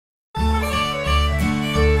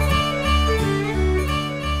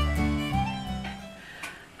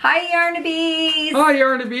Hi, Yarnabees! Hi,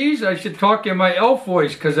 Yarnabees. I should talk in my elf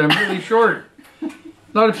voice because I'm really short. A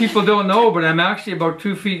lot of people don't know, but I'm actually about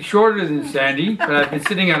 2 feet shorter than Sandy, but I've been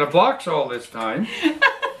sitting on a box all this time.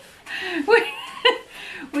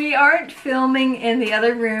 We aren't filming in the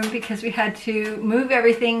other room because we had to move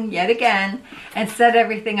everything yet again and set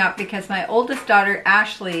everything up because my oldest daughter,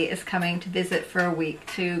 Ashley, is coming to visit for a week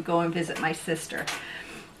to go and visit my sister.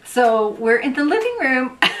 So we're in the living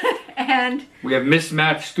room and we have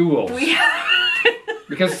mismatched stools.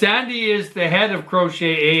 Because Sandy is the head of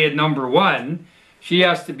Crochet A at number 1, she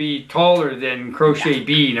has to be taller than Crochet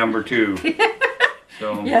B number 2.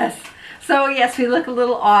 So. Yes. So yes, we look a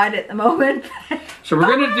little odd at the moment. So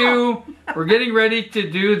we're getting ready to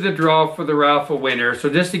do the draw for the raffle winner. So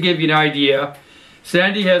just to give you an idea,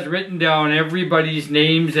 Sandy has written down everybody's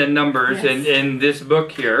names and numbers in this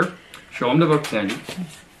book here. Show them the book, Sandy.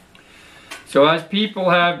 So as people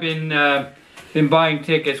have been buying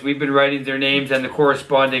tickets, we've been writing their names and the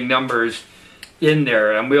corresponding numbers in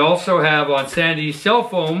there. And we also have on Sandy's cell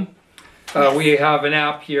phone, we have an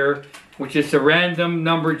app here, which is a random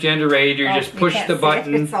number generator. You just push the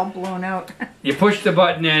button. It's all blown out. You push the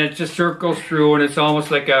button and it just circles through, and it's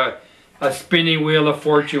almost like a spinning wheel, a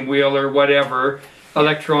fortune wheel or whatever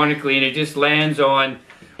electronically, and it just lands on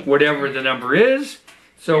whatever the number is.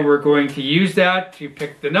 So we're going to use that to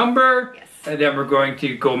pick the number. Yes. And then we're going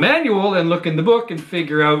to go manual and look in the book and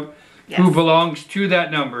figure out who belongs to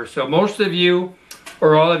that number. So most of you,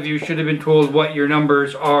 or all of you, should have been told what your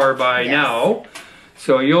numbers are by now.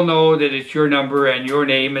 So you'll know that it's your number and your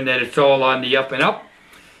name and that it's all on the up and up.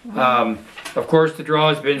 Of course, the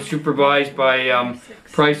draw has been supervised by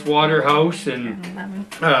Price Waterhouse and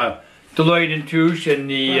Deloitte & Touche and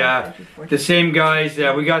the same guys.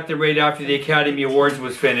 We got them right after the Academy Awards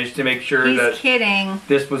was finished to make sure that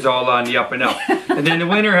this was all on the up and up. And then the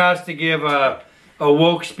winner has to give a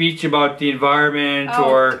woke speech about the environment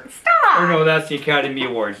or no, that's the Academy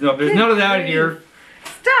Awards. No, there's none of that here.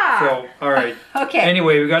 Stop! So, alright. Okay.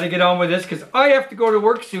 Anyway, we got to get on with this because I have to go to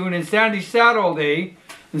work soon and Sandy sat all day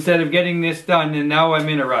instead of getting this done, and now I'm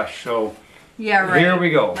in a rush. So, yeah, right. Here we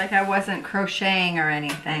go. Like I wasn't crocheting or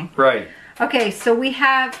anything. Right. Okay, so we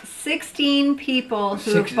have 16 people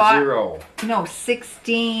who have bought... No,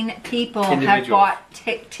 16 people have bought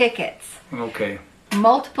tickets. Okay.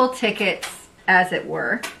 Multiple tickets, as it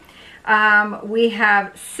were. We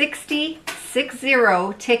have 60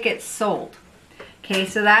 tickets sold. Okay,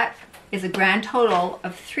 so that is a grand total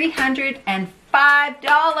of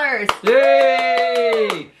 $305.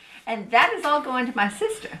 Yay! And that is all going to my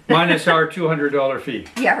sister. Minus our $200 fee.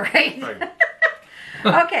 Yeah, right.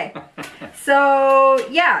 Okay, so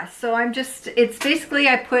yeah, so I'm just, it's basically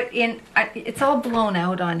I put in, it's all blown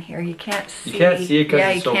out on here. You can't see. You can't see it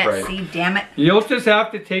because it's so bright. Yeah, you can't see, damn it. You'll just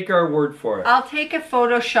have to take our word for it. I'll take a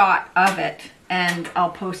photo shot of it and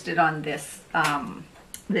I'll post it on this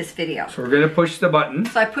this video. So we're going to push the button.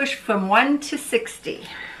 So I push from 1 to 60.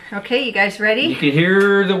 Okay, you guys ready? You can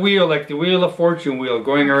hear the wheel, like the wheel of fortune wheel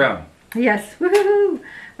going around. Yes. Woohoo!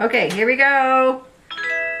 Okay, here we go.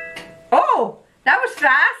 Oh, that was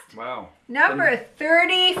fast. Wow. Number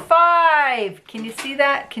 35. Can you see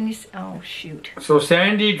that? Can you see? Oh, shoot. So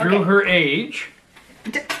Sandy drew her age.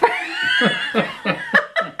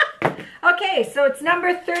 Okay, so it's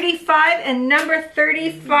number 35, and number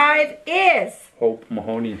 35 is... Hope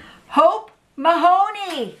Mahoney. Hope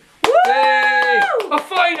Mahoney. Woo! Hey! A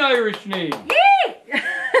fine Irish name. Yay!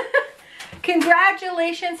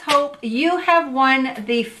 Congratulations, Hope. You have won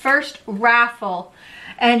the first raffle,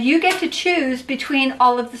 and you get to choose between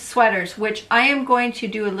all of the sweaters, which I am going to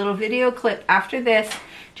do a little video clip after this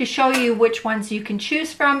to show you which ones you can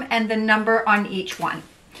choose from and the number on each one.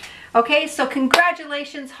 Okay, so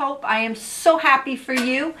congratulations, Hope. I am so happy for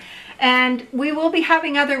you. And we will be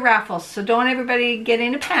having other raffles, so don't everybody get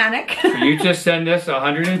in a panic. So you just send us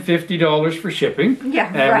 $150 for shipping.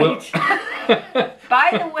 Yeah, right.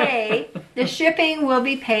 By the way, the shipping will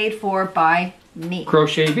be paid for by me.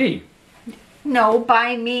 Crochet B. No,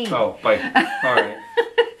 by me. Oh, by. All right.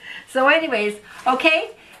 So anyways,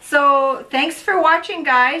 okay. So thanks for watching,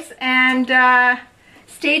 guys, and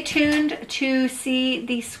stay tuned to see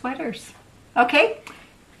the sweaters. Okay?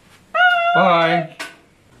 Bye.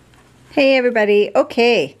 Hey everybody,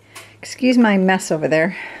 okay, excuse my mess over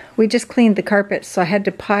there. We just cleaned the carpet, so I had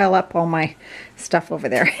to pile up all my stuff over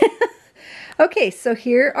there. Okay, so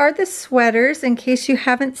here are the sweaters in case you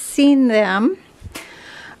haven't seen them.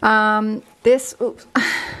 This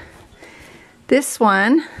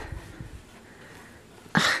one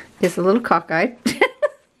is a little cockeyed.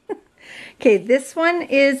 Okay, this one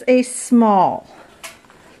is a small.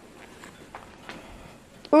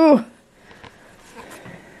 Ooh.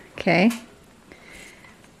 Okay.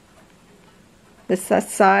 This is a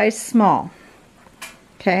size small.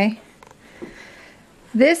 Okay.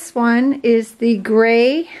 This one is the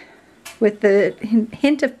gray with the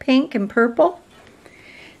hint of pink and purple.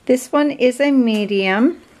 This one is a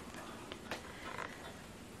medium.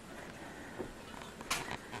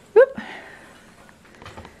 Whoop.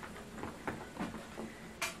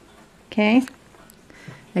 Okay.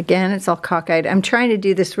 Again, it's all cockeyed. I'm trying to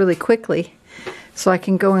do this really quickly so I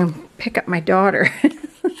can go and pick up my daughter.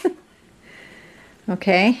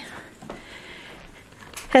 Okay.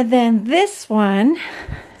 And then this one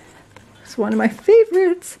is one of my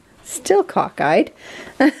favorites. Still cockeyed.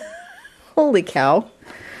 Holy cow.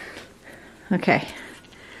 Okay.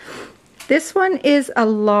 This one is a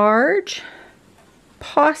large,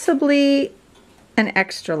 possibly an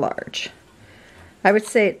extra large. I would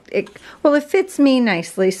say it fits me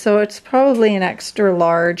nicely, so it's probably an extra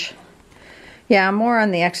large. Yeah, more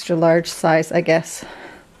on the extra large size, I guess.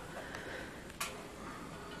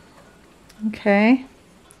 Okay.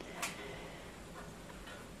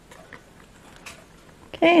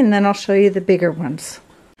 Okay, and then I'll show you the bigger ones.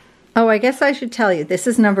 Oh, I guess I should tell you, this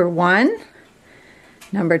is number 1,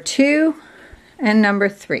 number 2, and number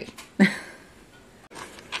 3.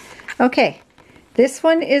 Okay, this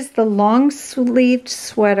one is the long-sleeved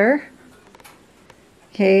sweater.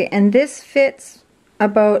 Okay, and this fits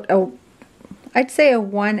about I'd say a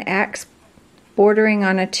 1X bordering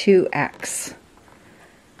on a 2X.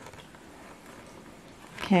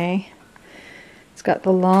 Okay. It's got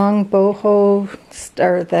the long boho,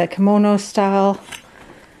 or the kimono style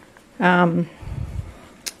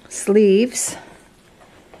sleeves.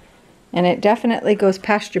 And it definitely goes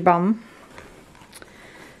past your bum.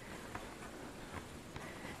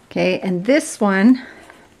 Okay, and this one,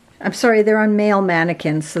 I'm sorry, they're on male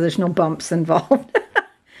mannequins, so there's no bumps involved.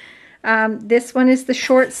 This one is the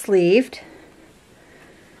short sleeved.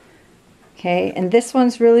 Okay, and this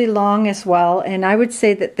one's really long as well, and I would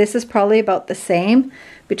say that this is probably about the same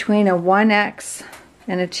between a 1X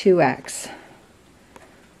and a 2X.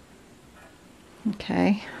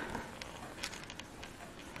 Okay.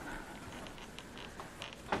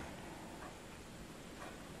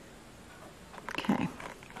 Okay.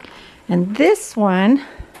 And this one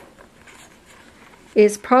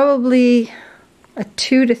is probably a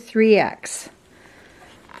 2 to 3X.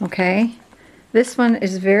 Okay. This one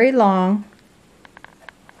is very long,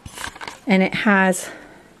 and it has,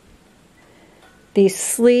 these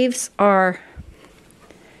sleeves are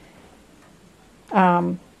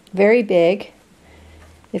very big.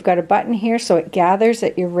 You've got a button here so it gathers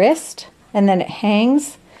at your wrist, and then it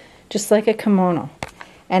hangs just like a kimono,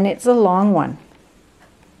 and it's a long one.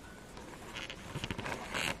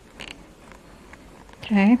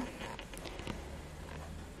 Okay.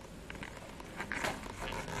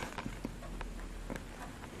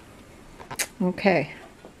 Okay.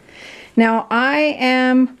 Now I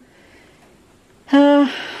am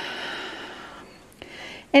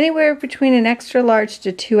anywhere between an extra large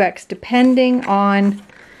to 2X, depending on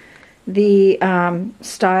the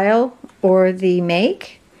style or the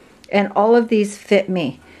make, and all of these fit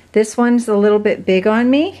me. This one's a little bit big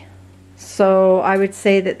on me, so I would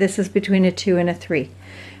say that this is between a 2 and a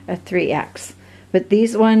 3X. But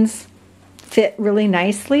these ones fit really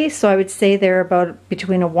nicely, so I would say they're about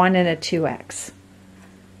between a 1 and a 2X.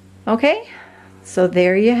 Okay, so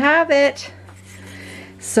there you have it.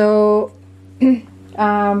 So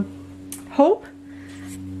Hope,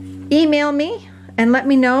 email me and let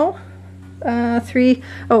me know.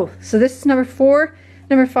 So this is number 4,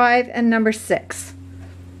 number 5, and number 6.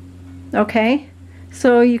 Okay,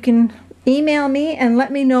 so you can email me and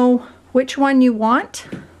let me know which one you want.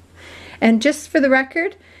 And just for the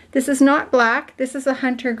record, this is not black, this is a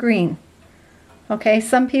hunter green. Okay,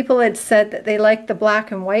 some people had said that they like the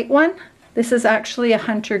black and white one. This is actually a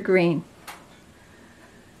hunter green.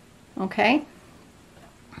 Okay,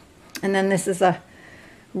 and then this is a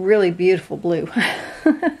really beautiful blue.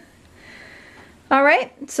 All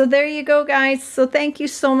right, so there you go, guys. So thank you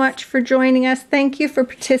so much for joining us. Thank you for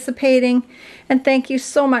participating, and thank you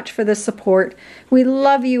so much for the support. We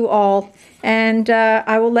love you all, and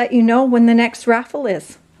I will let you know when the next raffle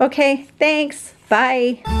is. Okay, thanks.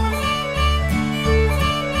 Bye.